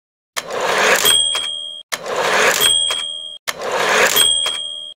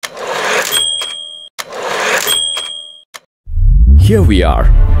Here we are.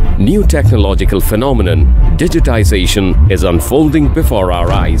 New technological phenomenon, digitization, is unfolding before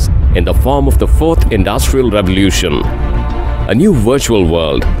our eyes in the form of the fourth industrial revolution. A new virtual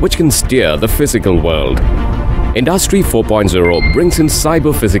world which can steer the physical world. Industry 4.0 brings in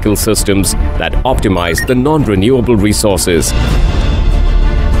cyber-physical systems that optimize the non-renewable resources.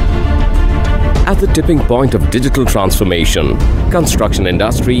 At the tipping point of digital transformation, construction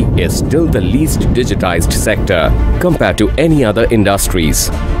industry is still the least digitized sector compared to any other industries.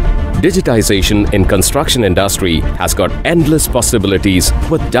 Digitization in construction industry has got endless possibilities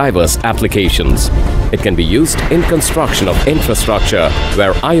with diverse applications. It can be used in construction of infrastructure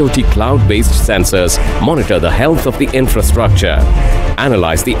where IoT cloud-based sensors monitor the health of the infrastructure,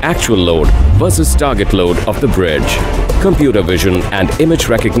 analyze the actual load versus target load of the bridge. Computer vision and image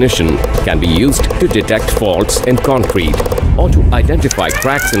recognition can be used to detect faults in concrete or to identify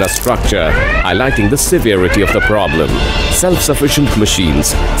cracks in a structure, highlighting the severity of the problem. Self-sufficient machines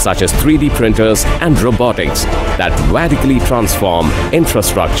such as 3D printers and robotics that radically transform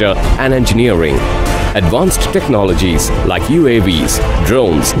infrastructure and engineering. Advanced technologies like UAVs,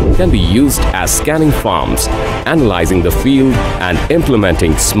 drones can be used as scanning farms, analyzing the field and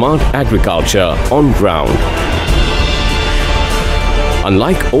implementing smart agriculture on ground.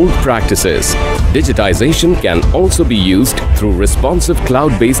 Unlike old practices, digitization can also be used through responsive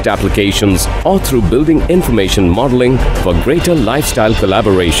cloud-based applications or through building information modeling for greater lifestyle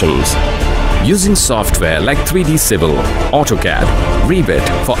collaborations. Using software like 3D Civil, AutoCAD,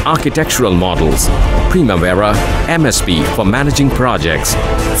 Revit for architectural models, Primavera, MSP for managing projects,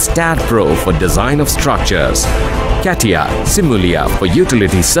 STAAD Pro for design of structures, CATIA, Simulia for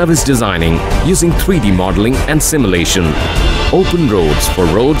utility service designing using 3D modeling and simulation, Open Roads for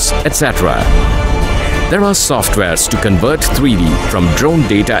roads, etc. There are softwares to convert 3D from drone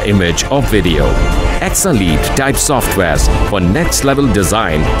data image or video. Exalead type softwares for next level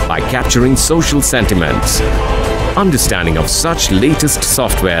design by capturing social sentiments. Understanding of such latest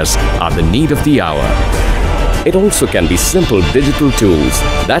softwares are the need of the hour. It also can be simple digital tools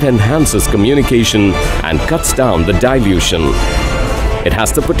that enhances communication and cuts down the dilution. It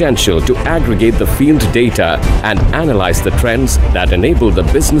has the potential to aggregate the field data and analyze the trends that enable the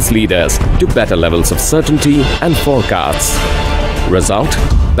business leaders to better levels of certainty and forecasts. Result: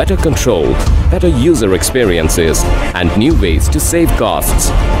 better control, better user experiences, and new ways to save costs.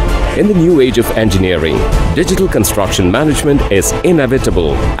 In the new age of engineering, digital construction management is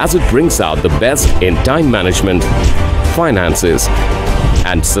inevitable as it brings out the best in time management, finances,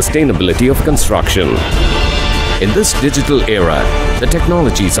 and sustainability of construction. In this digital era, the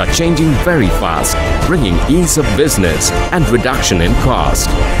technologies are changing very fast, bringing ease of business and reduction in cost.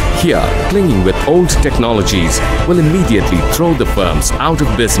 Here, clinging with old technologies will immediately throw the firms out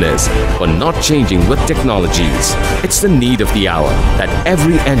of business for not changing with technologies. It's the need of the hour that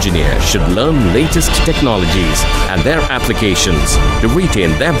every engineer should learn latest technologies and their applications to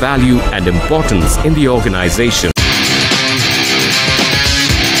retain their value and importance in the organization.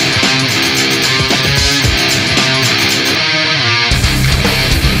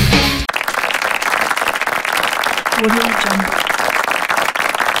 Audio Jungle.